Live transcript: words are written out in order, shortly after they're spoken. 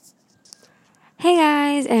Hey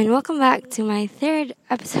guys, and welcome back to my third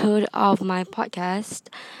episode of my podcast,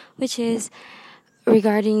 which is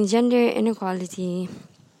regarding gender inequality.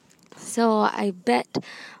 So, I bet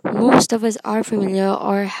most of us are familiar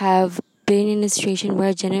or have been in a situation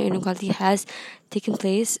where gender inequality has taken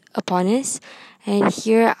place upon us. And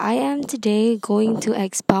here I am today going to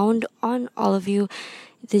expound on all of you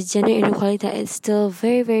the gender inequality that is still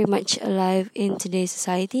very, very much alive in today's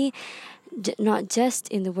society, not just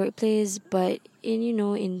in the workplace, but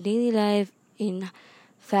in daily life, in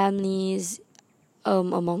families,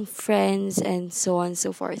 among friends, and so on and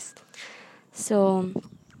so forth. So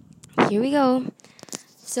here we go.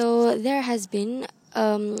 So there has been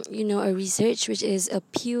a research, which is a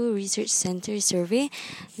Pew Research Center survey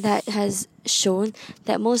that has shown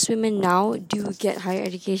that most women now do get higher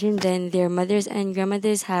education than their mothers and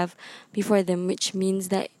grandmothers have before them, which means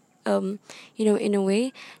that in a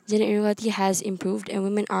way, gender inequality has improved and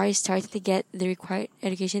women are starting to get the required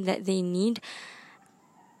education that they need,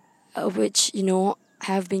 which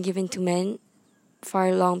have been given to men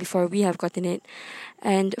far long before we have gotten it.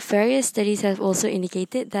 And various studies have also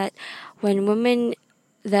indicated that when women,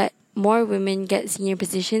 that more women get senior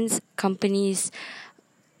positions, companies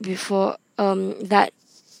before that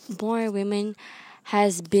more women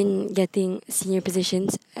has been getting senior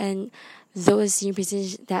positions, and those senior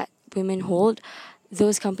positions that women hold,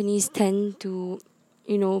 those companies tend to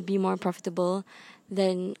be more profitable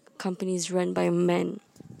than companies run by men.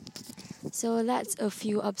 So that's a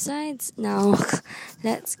few upsides. Now,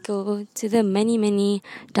 let's go to the many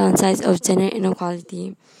downsides of gender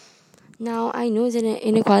inequality. Now, I know gender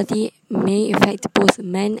inequality may affect both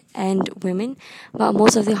men and women, but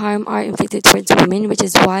most of the harm are inflicted towards women, which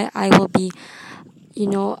is why I will be, you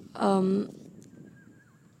know,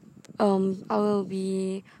 I will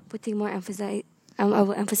be putting more emphasis. I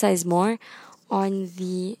will emphasize more on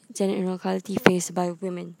the gender inequality faced by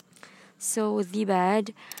women. So the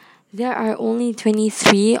bad. There are only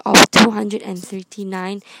 23 of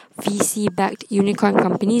 239 VC-backed unicorn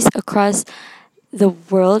companies across the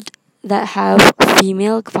world that have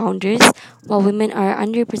female founders, while women are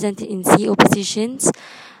underrepresented in CEO positions,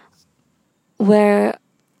 where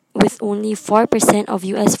with only 4% of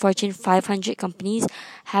US Fortune 500 companies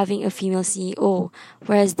having a female CEO,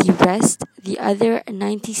 whereas the other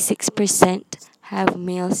 96% have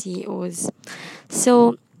male CEOs.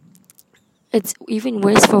 So, it's even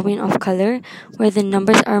worse for women of color, where the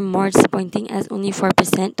numbers are more disappointing as only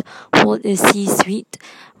 4% hold a C suite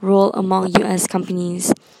role among US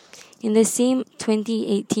companies. In the same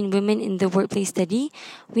 2018 Women in the Workplace study,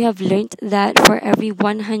 we have learned that for every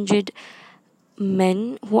 100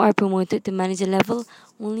 men who are promoted to manager level,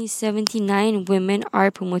 only 79 women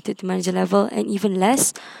are promoted to manager level, and even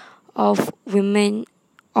less of women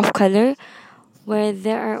of color, where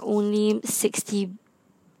there are only 60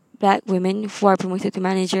 black women who are promoted to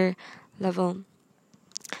manager level.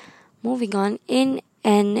 Moving on, W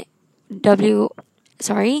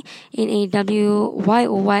in a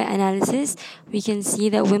WYOY analysis, we can see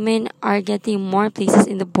that women are getting more places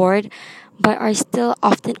in the board, but are still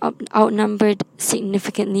often outnumbered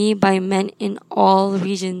significantly by men in all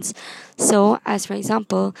regions. So, as for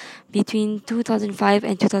example, between 2005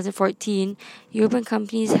 and 2014, European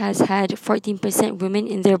companies has had 14% women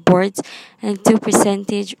in their boards and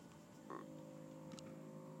 2%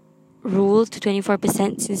 rule to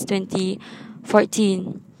 24% since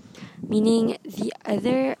 2014, meaning the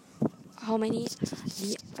other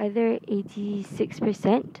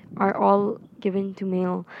 86% are all given to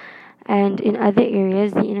male. And in other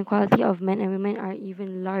areas, the inequality of men and women are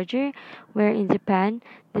even larger, where in Japan,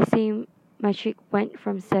 the same metric went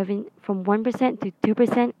from 1% to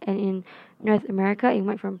 2%, and in North America, it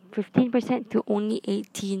went from 15% to only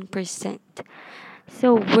 18%.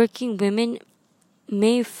 So working women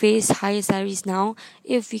may face higher salaries now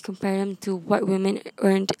if we compare them to what women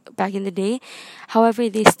earned back in the day. However,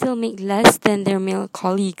 they still make less than their male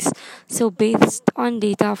colleagues. So, based on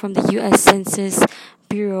data from the US Census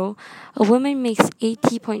Bureau, a woman makes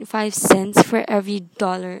 80.5 cents for every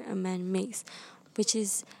dollar a man makes, which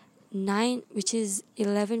is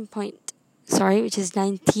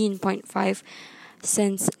 19.5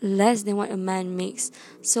 cents less than what a man makes.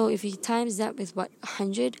 So if you times that with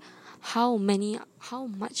 100, how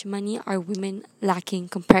much money are women lacking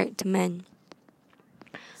compared to men?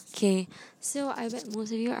 Okay, so I bet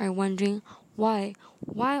most of you are wondering why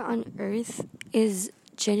on earth is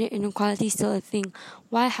gender inequality still a thing?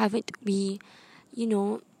 Why haven't we,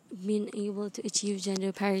 been able to achieve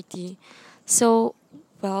gender parity? So,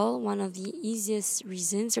 well, one of the easiest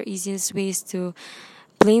reasons or easiest ways to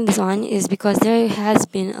blame this on is because there has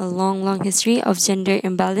been a long history of gender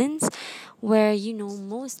imbalance, where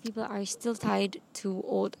most people are still tied to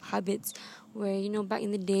old habits, where back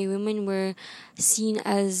in the day women were seen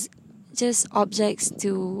as just objects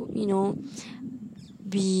to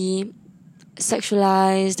be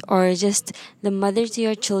sexualized, or just the mother to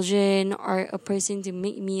your children, or a person to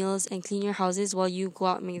make meals and clean your houses while you go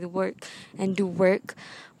out and make the work and do work,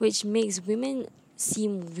 which makes women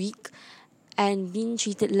seem weak and being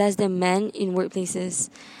treated less than men in workplaces.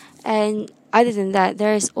 And other than that,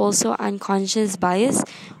 there is also unconscious bias,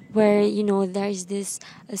 where there's this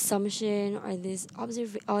assumption, or this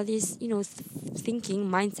or this thinking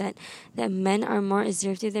mindset that men are more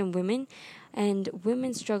assertive than women, and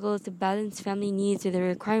women struggle to balance family needs with the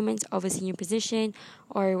requirements of a senior position,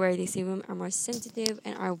 or where they say women are more sensitive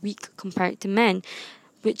and are weak compared to men,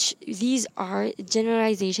 which these are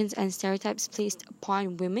generalizations and stereotypes placed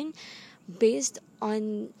upon women based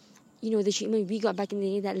on the treatment we got back in the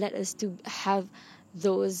day, that led us to have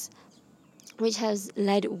those, which has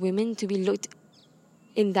led women to be looked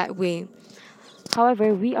in that way.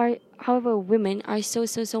 However, women are so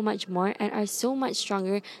much more, and are so much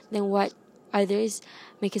stronger than what others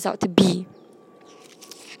make us out to be.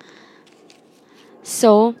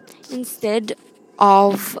 So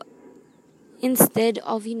of instead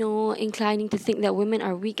of inclining to think that women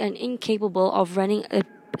are weak and incapable of running a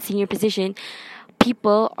senior position,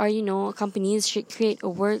 people, or companies should create a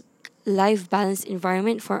work life balanced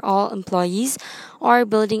environment for all employees, or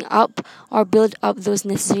build up those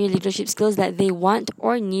necessary leadership skills that they want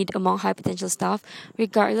or need among high potential staff,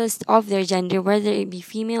 regardless of their gender, whether it be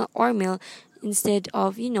female or male, instead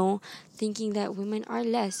of thinking that women are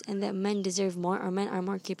less and that men deserve more, or men are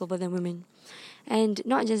more capable than women. And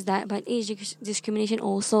not just that, but age discrimination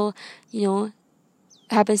also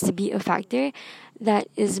happens to be a factor that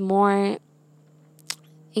is more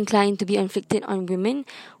inclined to be inflicted on women,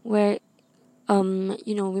 where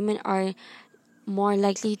women are more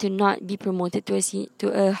likely to not be promoted to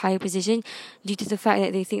a higher position, due to the fact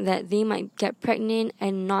that they think that they might get pregnant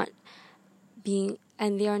and they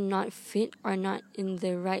are not fit, or not in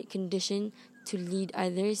the right condition to lead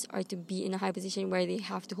others, or to be in a high position where they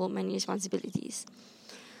have to hold many responsibilities.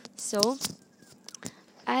 So,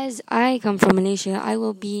 as I come from Malaysia, I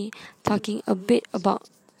will be talking a bit about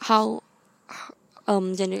how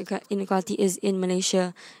gender inequality is in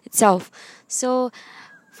Malaysia itself. So,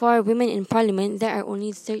 for women in parliament, there are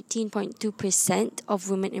only 13.2% of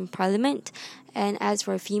women in parliament. And as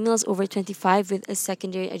for females over 25 with a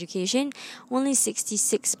secondary education, only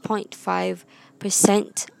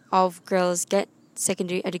 66.5% of girls get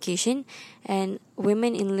secondary education. And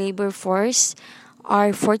women in labor force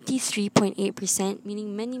are 43.8%,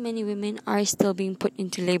 meaning many women are still being put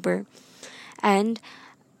into labor. And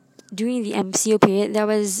during the MCO period, there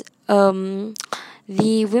was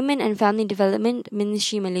the Women and Family Development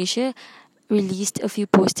Ministry Malaysia released a few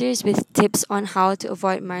posters with tips on how to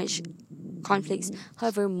avoid marriage conflicts.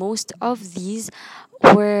 However, most of these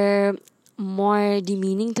were more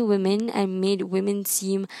demeaning to women and made women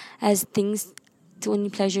seem as things to only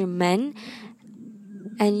pleasure men.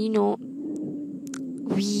 And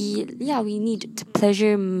we need to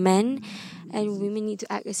pleasure men, and women need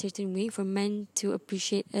to act a certain way for men to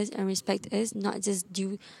appreciate us and respect us, not just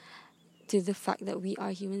due to the fact that we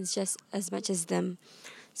are humans just as much as them.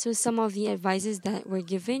 So some of the advices that were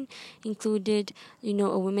given included,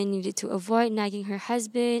 a woman needed to avoid nagging her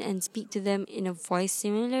husband and speak to them in a voice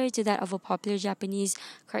similar to that of a popular Japanese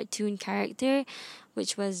cartoon character,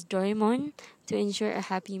 which was Doraemon, to ensure a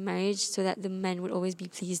happy marriage so that the men would always be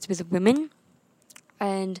pleased with the women.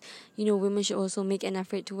 And women should also make an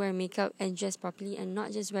effort to wear makeup and dress properly, and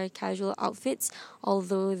not just wear casual outfits,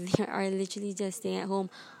 although they are literally just staying at home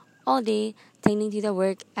all day, tending to their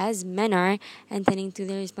work as men are, and tending to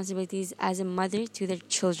their responsibilities as a mother to their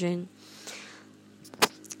children.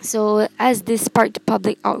 So, as this sparked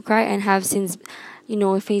public outcry and have since,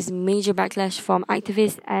 faced major backlash from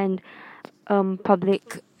activists and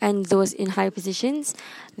public and those in higher positions,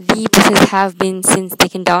 the posters have been since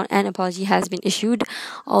taken down and apology has been issued.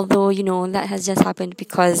 Although that has just happened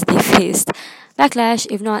because they faced backlash.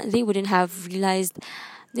 If not, they wouldn't have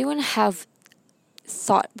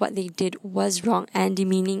thought what they did was wrong and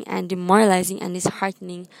demeaning and demoralizing and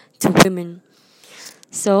disheartening to women.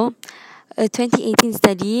 So, a 2018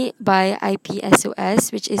 study by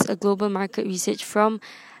IPSOS, which is a global market research from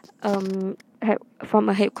a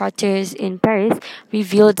headquarters in Paris,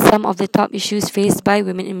 revealed some of the top issues faced by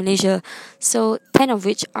women in Malaysia. So, 10 of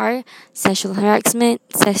which are sexual harassment,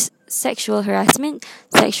 sexual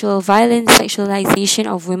violence, sexualization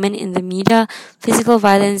of women in the media, physical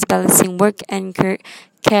violence, balancing work and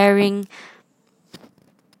caring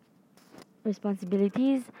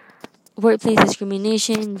responsibilities, workplace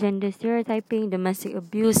discrimination, gender stereotyping, domestic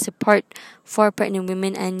abuse, support for pregnant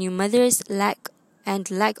women and new mothers, lack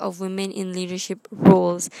of women in leadership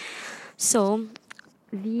roles. So,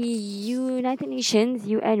 the United Nations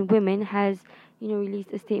UN Women has,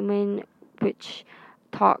 released a statement which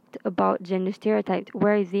talked about gender stereotypes,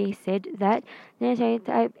 where they said that gender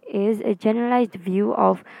stereotype is a generalized view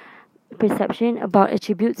of perception about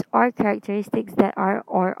attributes or characteristics that are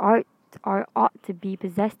ought to be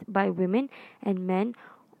possessed by women and men,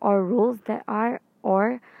 or roles that are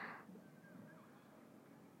or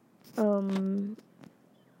um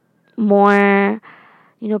more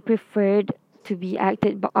preferred to be out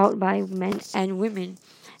by men and women,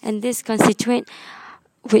 and this constituents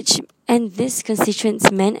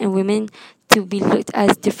men and women to be looked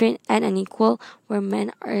as different and unequal, where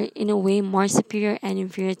men are in a way more superior and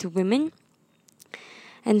inferior to women,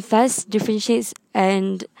 and thus differentiates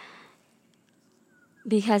and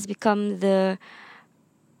has become the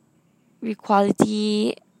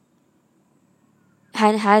equality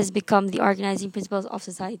and has become the organizing principles of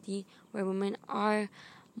society, where women are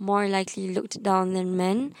more likely looked down than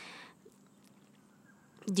men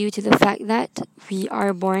due to the fact that we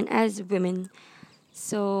are born as women.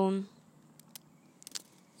 So,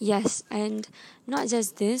 yes, and not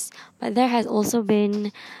just this, but there has also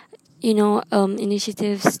been,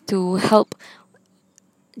 initiatives to help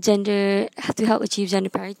achieve gender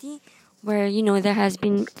parity, where there has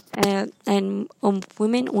been and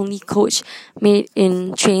women only coach made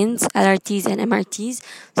in trains, LRTs and MRTs,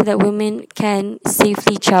 so that women can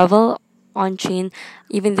safely travel on train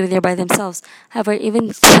even though they're by themselves. However,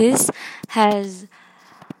 even this has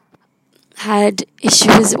had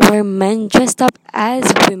issues where men dressed up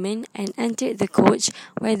as women and entered the coach,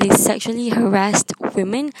 where they sexually harassed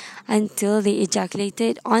women until they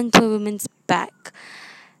ejaculated onto a woman's back.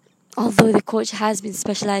 Although the coach has been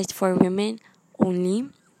specialized for women only,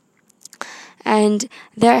 and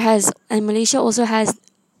Malaysia also has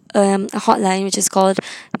a hotline which is called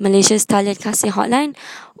Malaysia's Talian Kasih Hotline,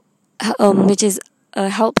 which is a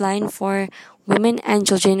helpline for women and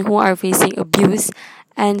children who are facing abuse.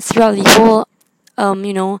 And throughout the whole,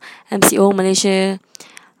 MCO Malaysia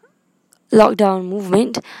lockdown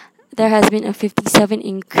movement, there has been a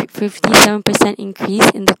 57% increase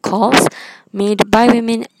in the calls made by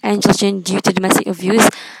women and children due to domestic abuse,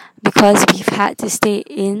 because we've had to stay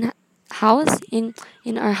in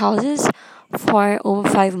our houses for over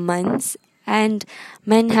 5 months, and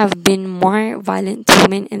men have been more violent to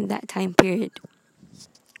women in that time period.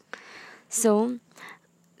 So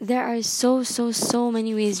there are so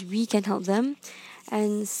many ways we can help them,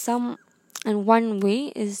 and one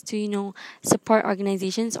way is to support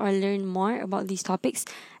organizations or learn more about these topics.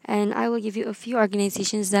 And I will give you a few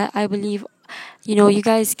organizations that I believe you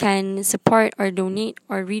guys can support or donate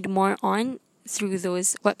or read more on through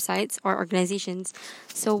those websites or organizations.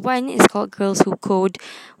 So one is called Girls Who Code,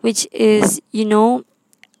 which is an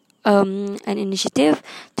initiative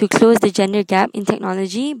to close the gender gap in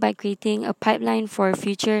technology by creating a pipeline for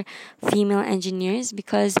future female engineers,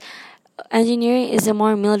 because engineering is a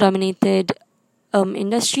more male dominated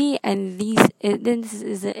industry, and this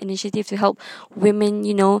is an initiative to help women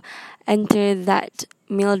enter that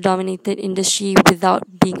male dominated industry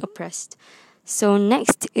without being oppressed. So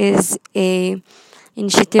next is a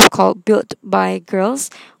initiative called Built by Girls,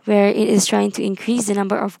 where it is trying to increase the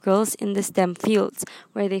number of girls in the STEM fields,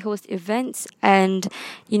 where they host events and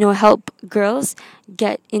help girls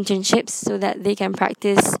get internships so that they can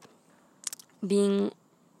practice being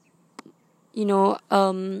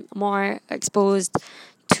more exposed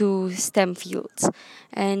to STEM fields.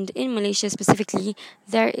 And in Malaysia specifically,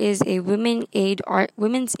 there is a women's aid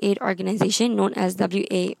organization known as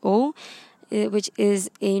WAO, which is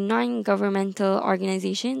a non-governmental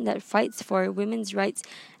organization that fights for women's rights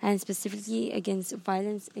and specifically against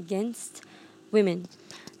violence against women.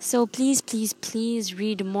 So please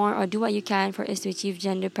read more or do what you can for us to achieve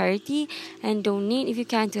gender parity, and donate if you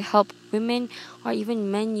can to help women or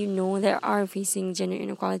even men that are facing gender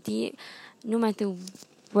inequality, no matter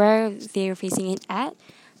where they're facing it at.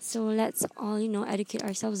 So let's all educate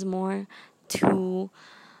ourselves more to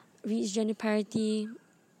reach gender parity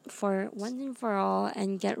for once and for all,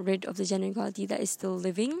 and get rid of the gender inequality that is still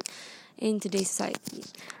living in today's society.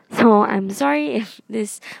 So I'm sorry if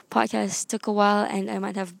this podcast took a while and I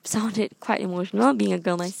might have sounded quite emotional, being a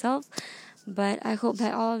girl myself, but I hope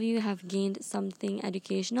that all of you have gained something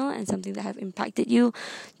educational and something that have impacted you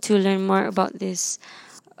to learn more about this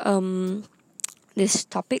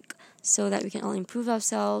topic, so that we can all improve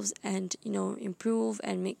ourselves and improve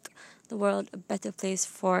and make the world a better place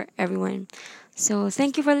for everyone. So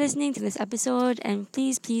thank you for listening to this episode, and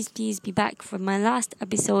please, please, please be back for my last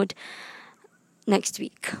episode next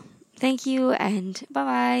week. Thank you, and bye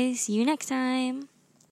bye. See you next time.